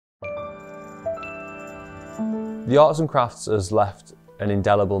The arts and crafts has left an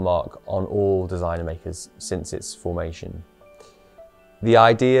indelible mark on all designer makers since its formation. The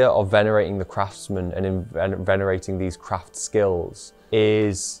idea of venerating the craftsman and venerating these craft skills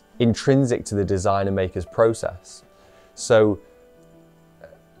is intrinsic to the designer maker's process. So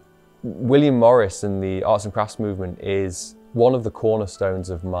William Morris and the arts and crafts movement is one of the cornerstones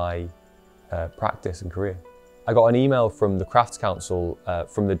of my practice and career. I got an email from the Crafts Council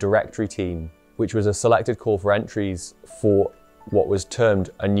from the directory team, which was a selected call for entries for what was termed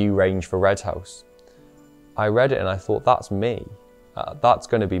a new range for Red House. I read it and I thought, that's me. That's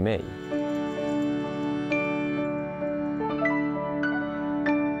going to be me.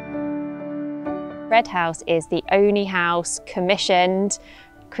 Red House is the only house commissioned,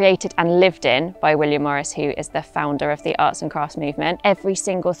 created and lived in by William Morris, who is the founder of the arts and crafts movement. Every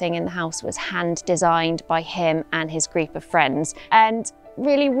single thing in the house was hand designed by him and his group of friends. And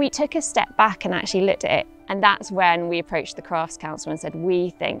really, we took a step back and actually looked at it. And that's when we approached the Crafts Council and said,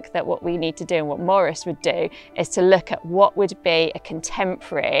 we think that what we need to do and what Morris would do is to look at what would be a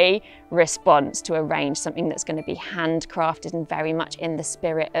contemporary response to a range, something that's going to be handcrafted and very much in the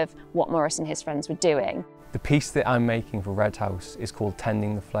spirit of what Morris and his friends were doing. The piece that I'm making for Red House is called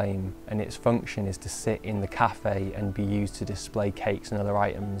Tending the Flame, and its function is to sit in the cafe and be used to display cakes and other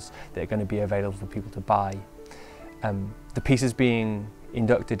items that are going to be available for people to buy. The piece is being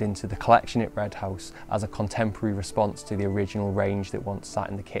inducted into the collection at Red House as a contemporary response to the original range that once sat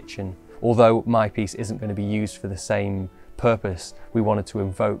in the kitchen. Although my piece isn't going to be used for the same purpose, we wanted to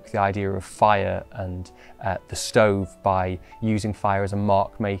invoke the idea of fire and the stove by using fire as a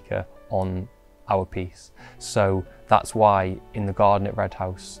mark maker on our piece. So that's why in the garden at Red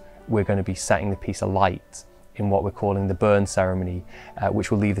House we're going to be setting the piece alight in what we're calling the burn ceremony,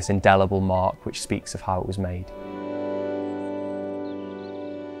 which will leave this indelible mark which speaks of how it was made.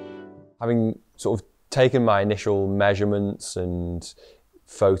 Having sort of taken my initial measurements and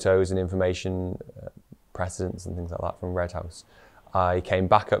photos and information, precedents and things like that from Red House, I came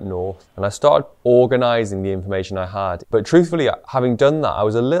back up north and I started organising the information I had. But truthfully, having done that, I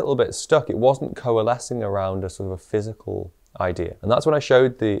was a little bit stuck. It wasn't coalescing around a sort of a physical idea. And that's when I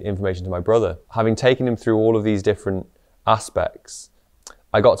showed the information to my brother. Having taken him through all of these different aspects,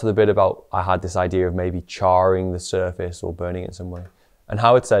 I got to the bit about, I had this idea of maybe charring the surface or burning it in some way. And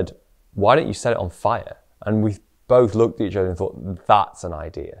Howard said, why don't you set it on fire? And we both looked at each other and thought, that's an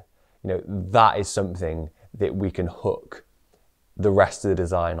idea. You know, that is something that we can hook the rest of the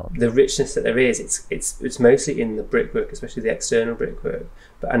design on. The richness that there is, it's mostly in the brickwork, especially the external brickwork,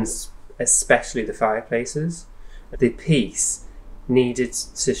 and especially the fireplaces. The piece needed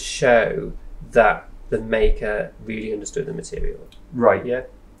to show that the maker really understood the material. Right. Yeah.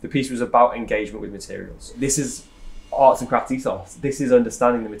 The piece was about engagement with materials. This is arts and crafts ethos. This is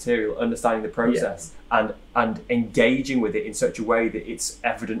understanding the material, understanding the process, and engaging with it in such a way that it's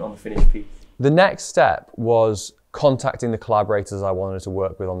evident on the finished piece. The next step was contacting the collaborators I wanted to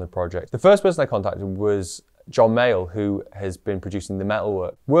work with on the project. The first person I contacted was John Mayle, who has been producing the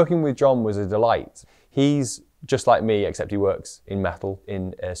metalwork. Working with John was a delight. He's just like me, except he works in metal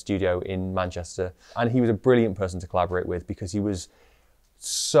in a studio in Manchester. And he was a brilliant person to collaborate with because he was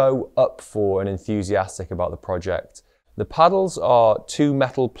so up for and enthusiastic about the project. The paddles are two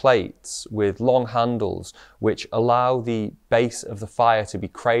metal plates with long handles which allow the base of the fire to be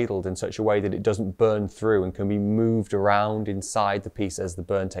cradled in such a way that it doesn't burn through and can be moved around inside the piece as the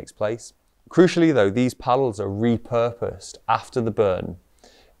burn takes place. Crucially though, these paddles are repurposed after the burn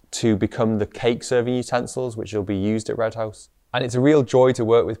to become the cake serving utensils which will be used at Red House. And it's a real joy to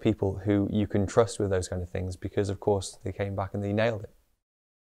work with people who you can trust with those kind of things because of course they came back and they nailed it.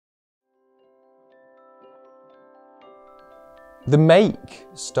 The make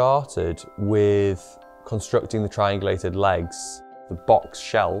started with constructing the triangulated legs. The box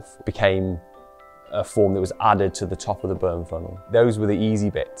shelf became a form that was added to the top of the burn funnel. Those were the easy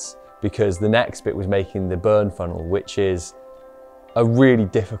bits because the next bit was making the burn funnel, which is a really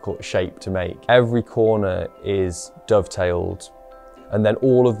difficult shape to make. Every corner is dovetailed and then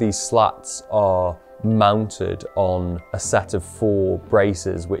all of these slats are mounted on a set of 4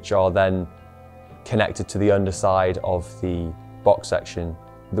 braces which are then connected to the underside of the box section.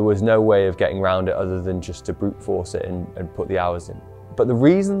 There was no way of getting around it other than just to brute force it and put the hours in. But the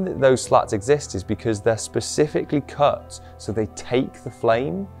reason that those slats exist is because they're specifically cut so they take the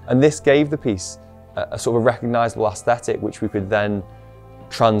flame. And this gave the piece a sort of recognizable aesthetic which we could then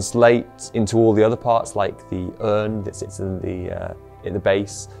translate into all the other parts like the urn that sits in the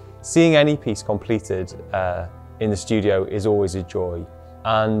base. Seeing any piece completed in the studio is always a joy.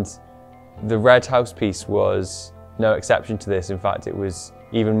 And the Red House piece was no exception to this. In fact, it was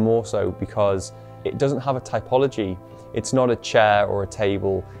even more so because It doesn't have a typology. It's not a chair or a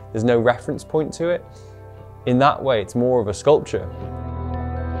table. There's no reference point to it. In that way, it's more of a sculpture.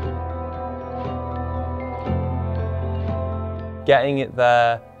 Getting it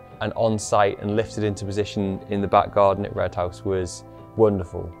there and on site and lifted into position in the back garden at Red House was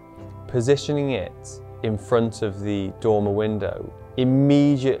wonderful. Positioning it in front of the dormer window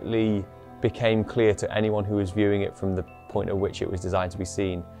immediately became clear to anyone who was viewing it from the point at which it was designed to be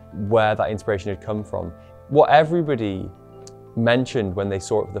seen, where that inspiration had come from. What everybody mentioned when they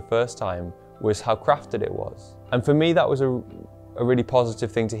saw it for the first time was how crafted it was. And for me, that was a really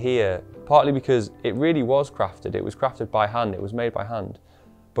positive thing to hear, partly because it really was crafted. It was crafted by hand, it was made by hand.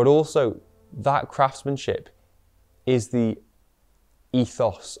 But also, that craftsmanship is the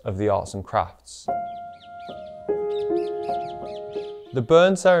ethos of the arts and crafts. The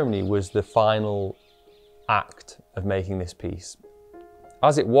burn ceremony was the final act of making this piece.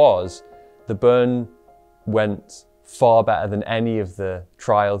 As it was, the burn went far better than any of the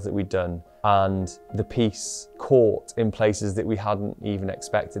trials that we'd done, and the piece caught in places that we hadn't even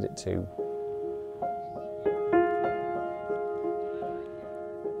expected it to.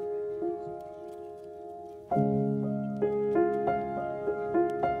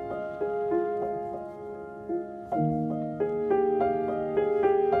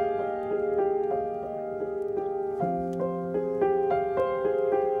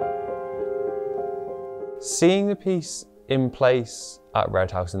 Seeing the piece in place at Red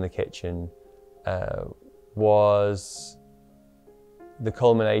House in the kitchen was the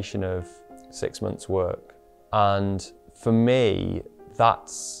culmination of 6 months' work. And for me,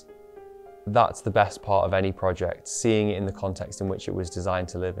 that's the best part of any project, seeing it in the context in which it was designed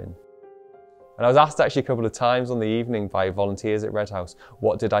to live in. And I was asked actually a couple of times on the evening by volunteers at Red House,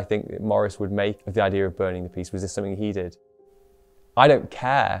 what did I think that Morris would make of the idea of burning the piece? Was this something he did? I don't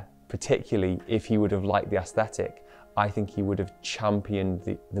care particularly if he would have liked the aesthetic. I think he would have championed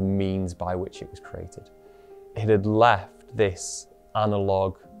the means by which it was created. It had left this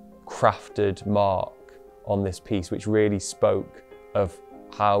analogue, crafted mark on this piece, which really spoke of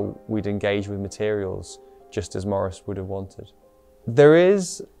how we'd engage with materials, just as Morris would have wanted. There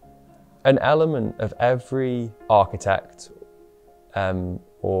is an element of every architect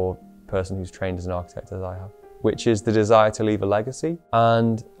or person who's trained as an architect, as I have, which is the desire to leave a legacy.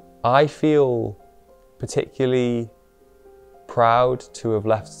 And I feel particularly proud to have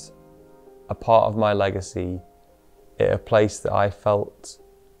left a part of my legacy at a place that I felt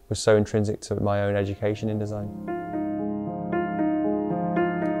was so intrinsic to my own education in design.